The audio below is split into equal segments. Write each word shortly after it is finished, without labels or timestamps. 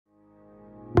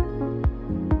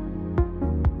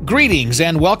Greetings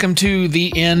and welcome to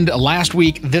The End. Last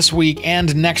week, this week,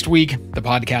 and next week, the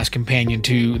podcast companion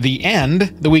to The End,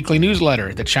 the weekly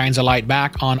newsletter that shines a light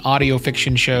back on audio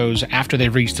fiction shows after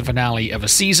they've reached the finale of a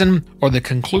season or the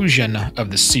conclusion of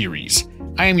the series.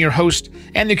 I am your host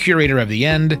and the curator of The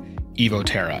End, Evo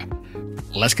Terra.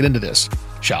 Let's get into this,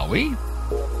 shall we?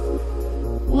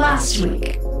 Last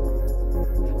week.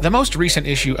 The most recent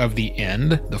issue of The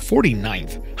End, the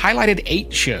 49th, highlighted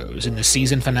 8 shows in the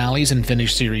season finales and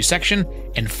finished series section,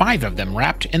 and 5 of them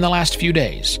wrapped in the last few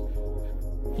days.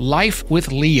 Life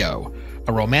with Leo,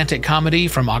 a romantic comedy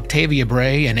from Octavia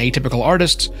Bray and Atypical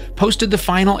Artists, posted the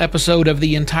final episode of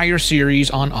the entire series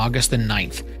on August the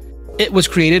 9th. It was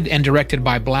created and directed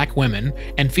by Black women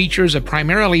and features a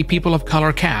primarily people of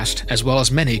color cast as well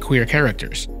as many queer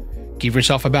characters. Give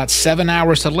yourself about 7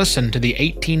 hours to listen to the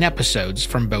 18 episodes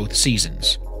from both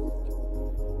seasons.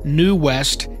 New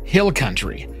West Hill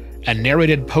Country, a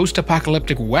narrated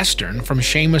post-apocalyptic western from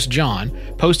Seamus John,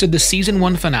 posted the Season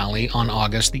 1 finale on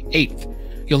August the 8th.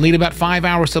 You'll need about 5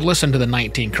 hours to listen to the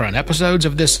 19 current episodes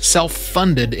of this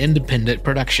self-funded independent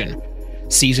production.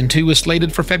 Season 2 is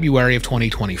slated for February of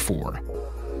 2024.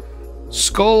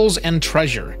 Skulls and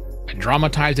Treasure, a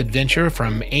dramatized adventure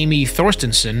from Amy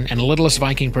Thorstensen and Littlest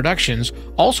Viking Productions,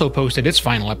 also posted its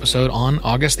final episode on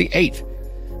August the 8th.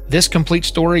 This complete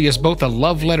story is both a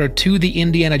love letter to the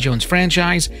Indiana Jones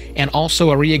franchise and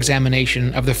also a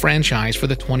re-examination of the franchise for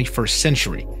the 21st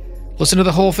century. Listen to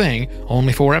the whole thing,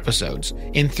 only 4 episodes,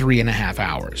 in 3.5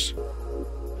 hours.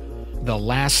 The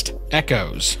Last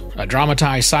Echoes, a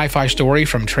dramatized sci-fi story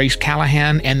from Trace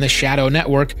Callahan and the Shadow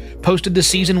Network, posted the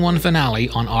Season 1 finale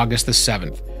on August the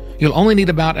 7th. You'll only need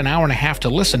about an hour and a half to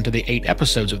listen to the 8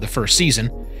 episodes of the first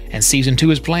season, and Season 2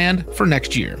 is planned for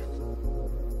next year.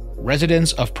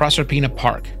 Residents of Proserpina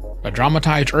Park, a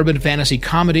dramatized urban fantasy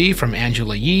comedy from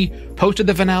Angela Yee, posted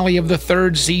the finale of the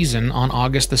 3rd season on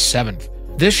August the 7th.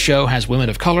 This show has women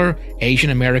of color,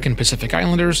 Asian American Pacific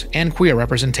Islanders, and queer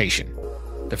representation.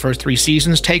 The first 3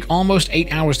 seasons take almost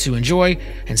 8 hours to enjoy,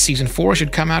 and Season 4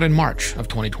 should come out in March of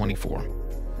 2024.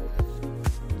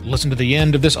 Listen to the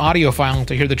end of this audio file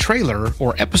to hear the trailer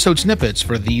or episode snippets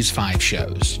for these 5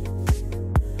 shows.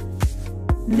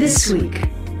 This week.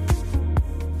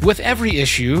 With every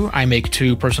issue, I make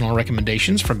 2 personal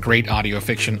recommendations for great audio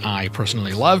fiction I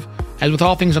personally love. As with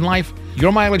all things in life,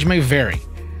 your mileage may vary.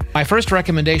 My first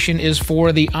recommendation is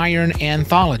for the Iron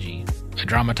Anthology, a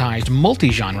dramatized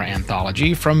multi-genre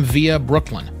anthology from Via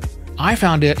Brooklyn. I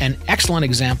found it an excellent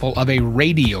example of a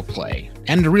radio play,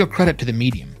 and a real credit to the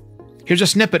medium. Here's a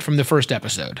snippet from the first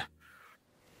episode.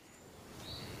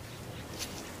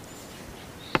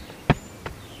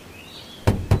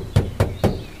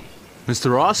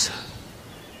 Mr. Ross?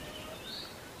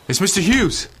 It's Mr.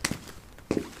 Hughes.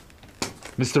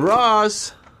 Mr.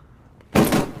 Ross?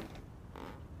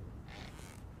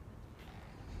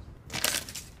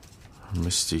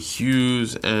 Mr.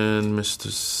 Hughes and Mr.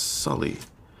 Sully.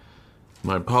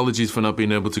 My apologies for not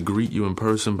being able to greet you in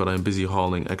person, but I'm busy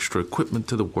hauling extra equipment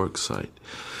to the work site.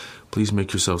 Please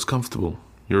make yourselves comfortable.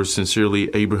 Yours sincerely,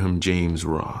 Abraham James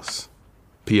Ross.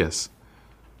 P.S.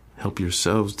 Help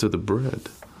yourselves to the bread.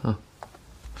 Huh.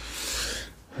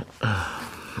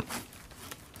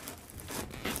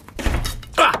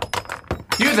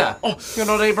 You there? Oh, you're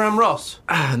not Abraham Ross?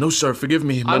 No, sir, forgive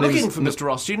me. I'm looking for Mr.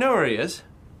 Ross. Do you know where he is?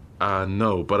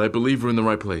 No, but I believe we're in the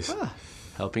right place.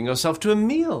 Helping yourself to a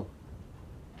meal.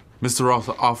 Mr. Ross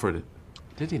offered it.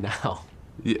 Did he now?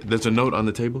 Yeah, there's a note on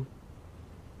the table.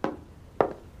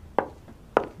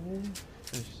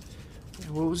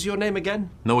 What was your name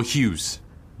again? Noah Hughes.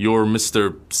 You're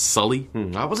Mr. Sully?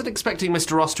 I wasn't expecting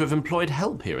Mr. Ross to have employed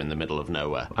help here in the middle of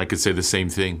nowhere. I could say the same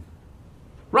thing.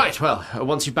 Right, well,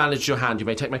 once you've bandaged your hand, you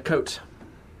may take my coat.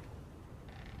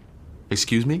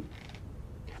 Excuse me?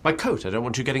 My coat, I don't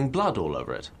want you getting blood all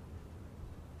over it.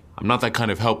 I'm not that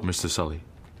kind of help, Mr. Sully.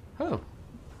 Oh.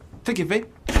 Forgive me.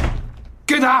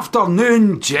 Good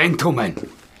afternoon,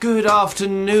 gentlemen. Good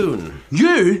afternoon.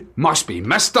 You must be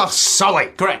Mr. Sully.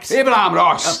 Correct. Abraham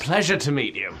Ross. A pleasure to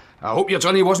meet you. I hope your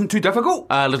journey wasn't too difficult.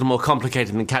 A little more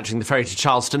complicated than catching the ferry to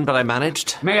Charleston, but I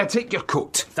managed. May I take your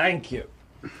coat? Thank you.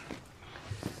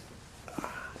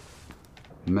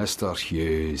 Mr.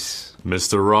 Hughes.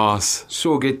 Mr. Ross.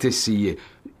 So good to see you.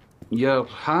 Your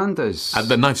hand is...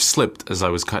 The knife slipped as I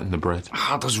was cutting the bread.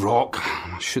 hard as rock.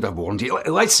 I should have warned you.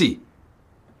 Let's see.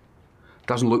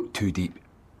 Doesn't look too deep.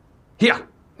 Here,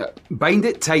 bind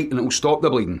it tight and it'll stop the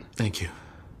bleeding. Thank you.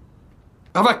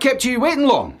 Have I kept you waiting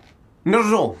long? Not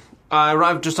at all. I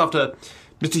arrived just after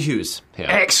Mr. Hughes here.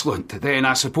 Excellent. Then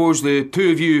I suppose the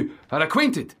two of you are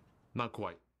acquainted? Not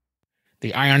quite.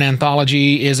 The Iron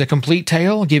Anthology is a complete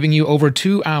tale, giving you over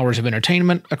 2 hours of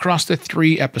entertainment across the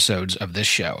 3 episodes of this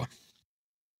show.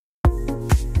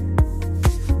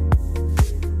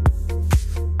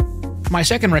 My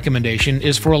second recommendation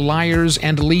is for Liars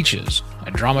and Leeches,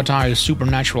 a dramatized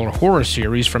supernatural horror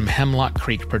series from Hemlock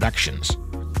Creek Productions.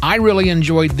 I really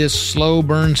enjoyed this slow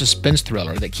burn suspense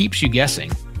thriller that keeps you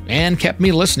guessing and kept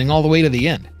me listening all the way to the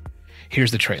end. Here's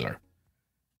the trailer.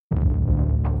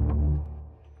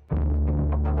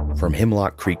 From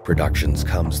Hemlock Creek Productions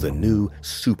comes the new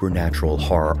supernatural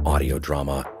horror audio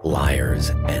drama, Liars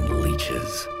and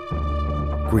Leeches.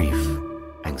 Grief,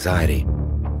 anxiety,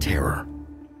 terror.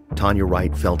 Tanya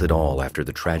Wright felt it all after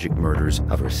the tragic murders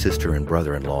of her sister and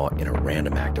brother-in-law in a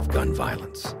random act of gun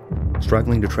violence.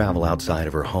 Struggling to travel outside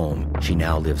of her home, she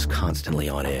now lives constantly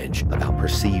on edge about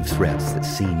perceived threats that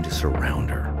seem to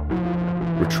surround her.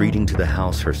 Retreating to the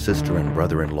house her sister and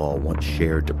brother-in-law once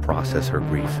shared to process her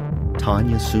grief,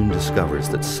 Tanya soon discovers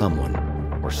that someone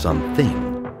or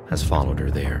something has followed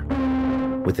her there.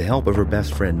 With the help of her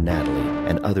best friend Natalie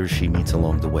and others she meets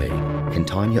along the way, can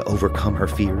Tanya overcome her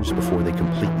fears before they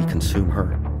completely consume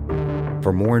her?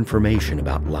 For more information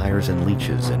about Liars and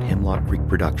Leeches and Hemlock Creek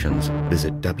Productions,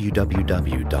 visit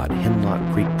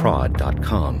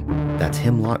www.hemlockcreekprod.com. That's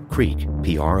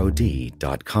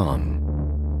hemlockcreekprod.com.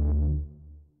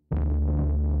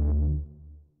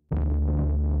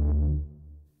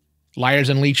 Liars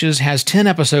and Leeches has 10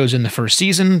 episodes in the first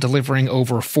season, delivering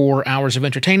over 4 hours of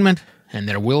entertainment, and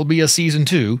there will be a season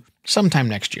 2 sometime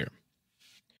next year.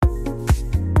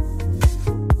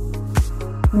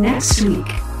 Next week.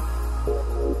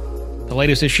 The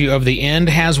latest issue of The End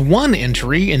has 1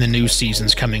 entry in the new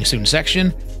season's coming soon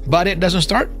section, but it doesn't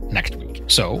start next week,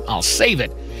 so I'll save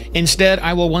it. Instead,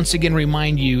 I will once again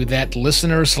remind you that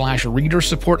listener/reader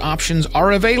support options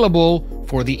are available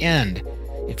for The End.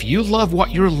 If you love what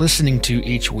you're listening to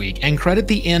each week and credit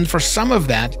The End for some of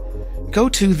that, go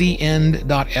to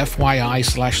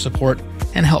TheEnd.fyi/support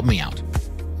and help me out.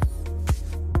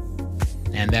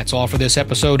 And that's all for this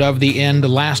episode of The End.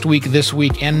 Last week, this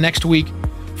week, and next week.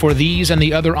 For these and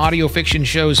the other audio fiction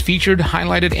shows featured,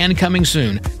 highlighted, and coming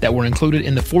soon that were included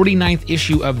in the 49th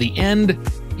issue of The End,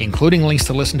 including links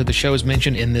to listen to the shows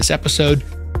mentioned in this episode,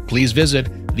 please visit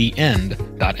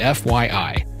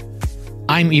TheEnd.fyi.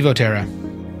 I'm Evo Terra.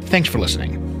 Thanks for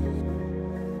listening.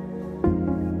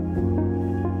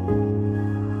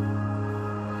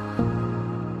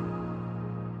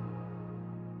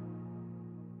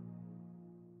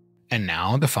 And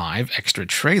now the 5 extra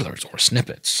trailers or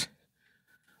snippets.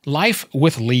 Life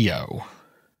with Leo.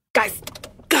 Guys,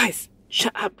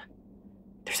 shut up.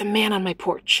 There's a man on my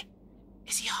porch.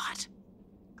 Is he hot?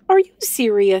 Are you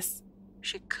serious?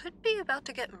 She could be about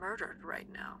to get murdered right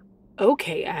now.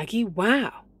 Okay, Aggie,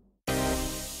 wow.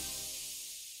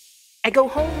 I go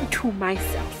home to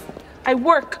myself. I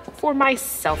work for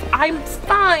myself. I'm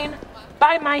fine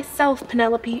by myself,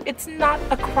 Penelope. It's not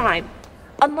a crime.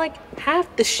 Unlike half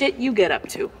the shit you get up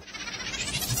to.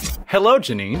 Hello,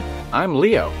 Janine. I'm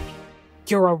Leo.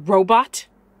 You're a robot?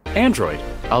 Android.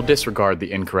 I'll disregard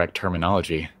the incorrect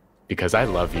terminology because I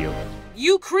love you.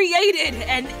 You created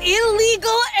an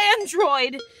illegal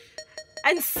android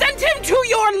and sent him to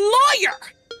your lawyer!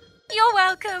 You're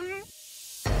welcome.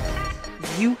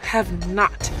 You have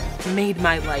not made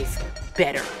my life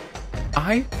better.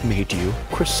 I made you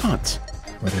croissants.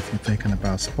 But if you're thinking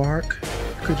about Spark,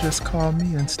 you could just call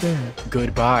me instead.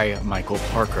 Goodbye, Michael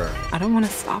Parker. I don't want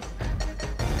to stop.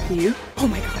 You? Oh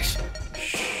my gosh.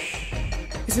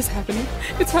 Is this happening?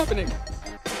 It's happening.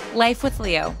 Life with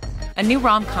Leo, a new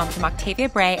rom-com from Octavia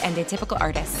Bray and Atypical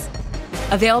Artists.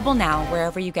 Available now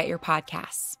wherever you get your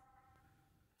podcasts.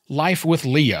 Life with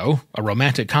Leo, a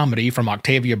romantic comedy from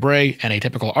Octavia Bray and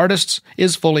Atypical Artists,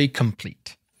 is fully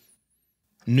complete.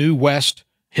 New West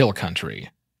Hill Country.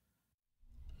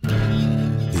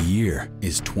 The year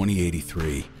is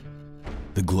 2083.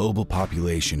 The global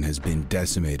population has been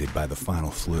decimated by the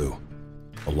final flu,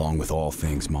 along with all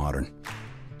things modern.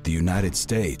 The United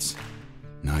States,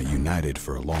 not united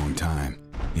for a long time,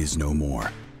 is no more.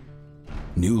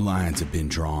 New lines have been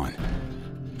drawn.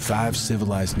 5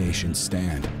 civilized nations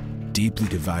stand, deeply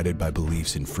divided by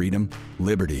beliefs in freedom,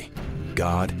 liberty,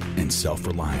 God, and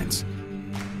self-reliance.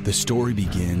 The story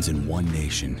begins in one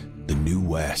nation, the New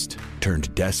West,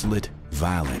 turned desolate,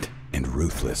 violent, and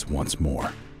ruthless once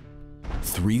more.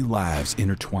 3 lives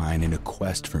intertwine in a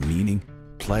quest for meaning,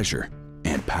 pleasure,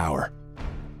 and power.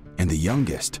 And the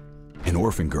youngest, an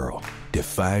orphan girl,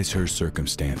 defies her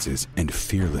circumstances and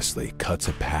fearlessly cuts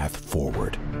a path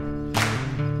forward.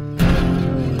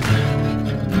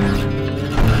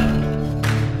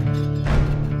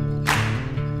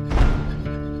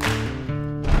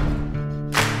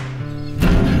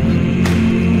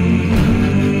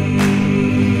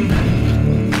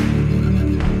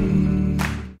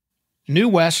 New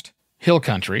West, Hill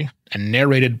Country, and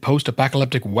narrated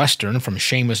post-apocalyptic western from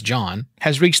Seamus John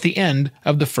has reached the end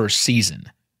of the first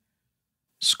season.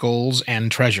 Skulls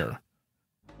and Treasure.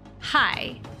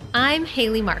 Hi, I'm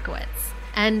Haley Markowitz,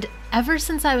 and ever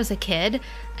since I was a kid,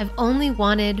 I've only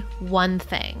wanted one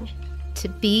thing: to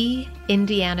be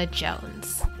Indiana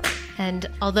Jones. And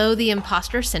although the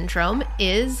imposter syndrome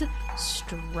is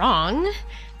strong,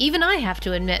 even I have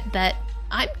to admit that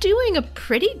I'm doing a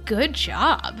pretty good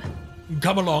job.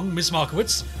 Come along, Miss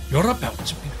Markowitz. You're about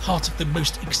to be part of the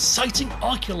most exciting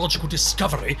archaeological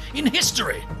discovery in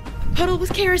history. Puddle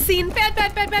with kerosene. Bad,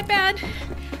 bad, bad, bad, bad.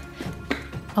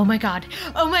 Oh my god,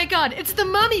 it's the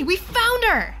mummy! We found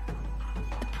her!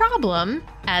 The problem,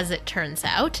 as it turns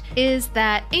out, is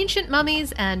that ancient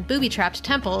mummies and booby-trapped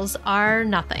temples are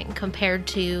nothing compared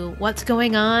to what's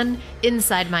going on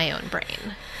inside my own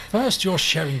brain. First, you're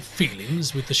sharing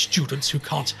feelings with the students who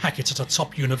can't hack it at a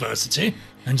top university,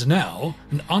 and now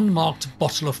an unmarked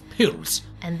bottle of pills.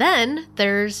 And then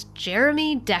there's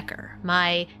Jeremy Decker,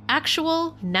 my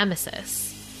actual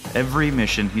nemesis. Every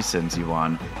mission he sends you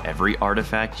on, every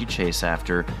artifact you chase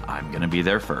after, I'm gonna be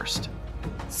there first.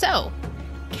 So,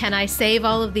 can I save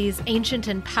all of these ancient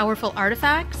and powerful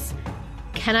artifacts?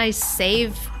 Can I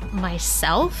save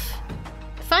myself?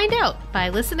 Find out by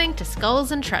listening to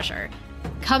Skulls and Treasure,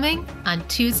 coming on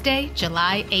Tuesday,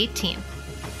 July 18th.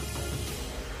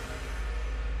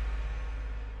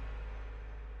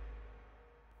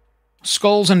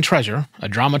 Skulls and Treasure, a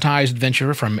dramatized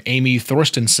venture from Amy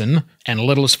Thorstensen and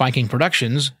Littlest Viking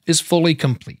Productions, is fully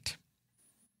complete.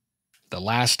 The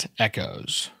Last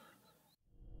Echoes.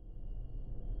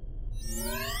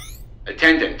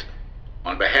 Attendant,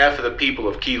 on behalf of the people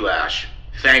of Keylash,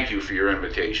 thank you for your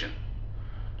invitation.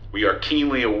 We are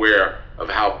keenly aware of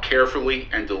how carefully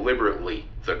and deliberately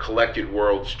the collected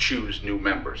worlds choose new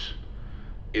members.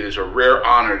 It is a rare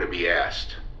honor to be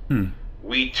asked.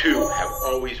 We, too, have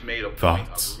always made a point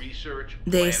of research.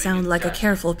 They sound like a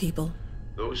careful people.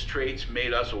 Those traits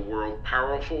made us a world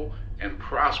powerful and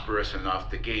prosperous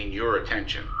enough to gain your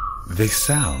attention. They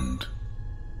sound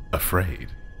afraid.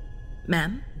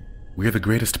 Ma'am? We're the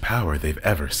greatest power they've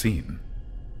ever seen.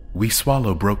 We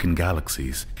swallow broken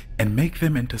galaxies and make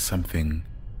them into something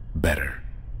better,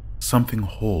 something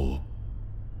whole.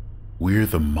 We're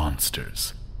the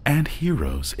monsters and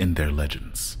heroes in their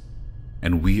legends.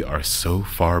 And we are so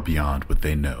far beyond what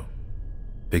they know,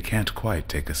 they can't quite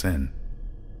take us in.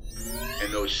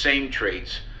 And those same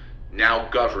traits now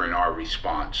govern our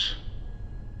response.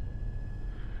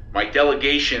 My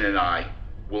delegation and I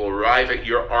will arrive at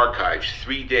your archives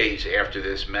 3 days after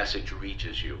this message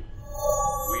reaches you.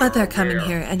 But they're coming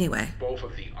here anyway. Both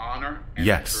of the honor and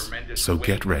Yes, so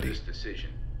get ready.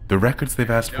 The records they've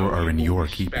asked for are in your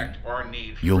keeping.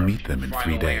 You'll meet them in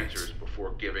 3 days.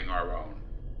 Before giving our own.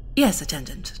 Yes,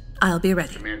 Attendant. I'll be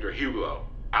ready. Commander Hugo,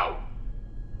 out.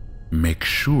 Make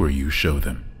sure you show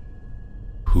them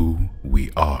who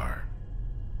we are.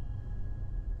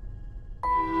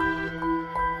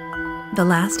 The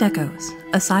Last Echoes,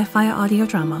 a sci-fi audio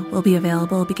drama, will be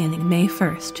available beginning May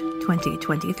 1st,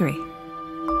 2023.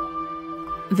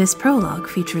 This prologue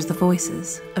features the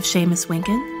voices of Seamus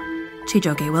Winkin,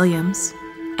 Chijoge Williams,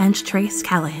 and Trace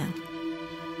Callahan.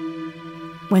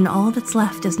 When all that's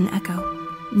left is an echo,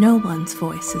 no one's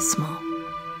voice is small.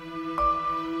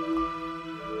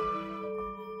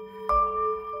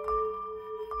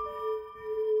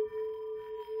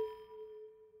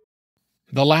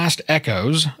 The Last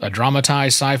Echoes, a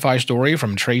dramatized sci-fi story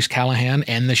from Trace Callahan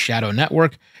and the Shadow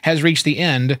Network, has reached the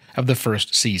end of the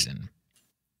first season.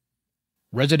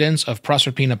 Residents of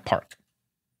Proserpina Park.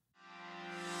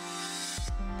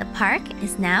 The park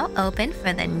is now open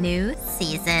for the new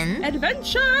season.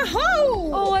 Adventure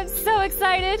ho! Oh, I'm so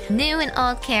excited! New and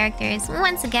old characters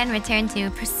once again return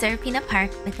to Proserpina Park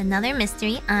with another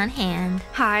mystery on hand.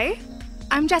 Hi,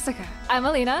 I'm Jessica. I'm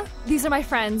Alina. These are my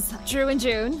friends, Drew and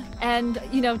June, and,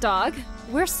 Dog.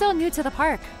 We're still new to the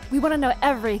park. We want to know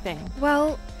everything.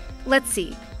 Well, let's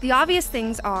see. The obvious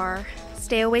things are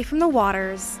stay away from the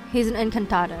waters. He's an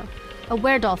encantado, a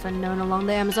were-dolphin known along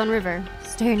the Amazon River.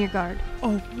 Stay on your guard.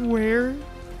 A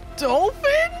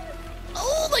were-dolphin?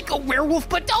 Oh, like a werewolf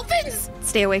but dolphins?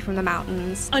 Stay away from the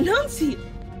mountains. Anansi!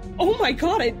 Oh my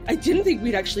god, I didn't think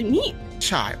we'd actually meet.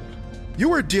 Child,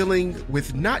 you are dealing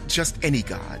with not just any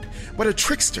god, but a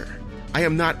trickster. I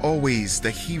am not always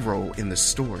the hero in the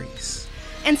stories.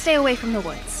 And stay away from the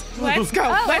woods. Let's go,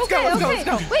 let's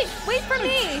go. Wait for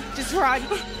me! Just run.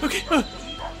 Okay,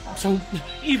 so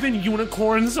even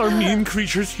unicorns are mean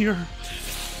creatures here.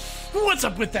 What's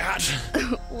up with that?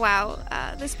 Wow,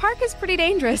 this park is pretty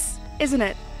dangerous, isn't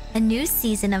it? A new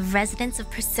season of Residents of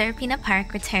Proserpina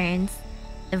Park returns.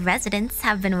 The residents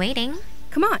have been waiting.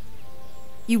 Come on.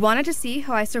 You wanted to see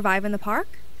how I survive in the park?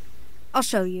 I'll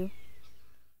show you.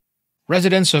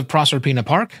 Residents of Proserpina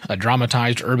Park, a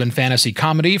dramatized urban fantasy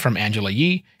comedy from Angela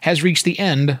Yee, has reached the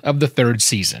end of the 3rd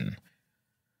season.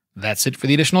 That's it for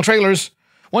the additional trailers.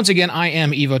 Once again, I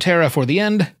am Evo Terra for The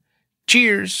End.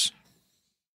 Cheers!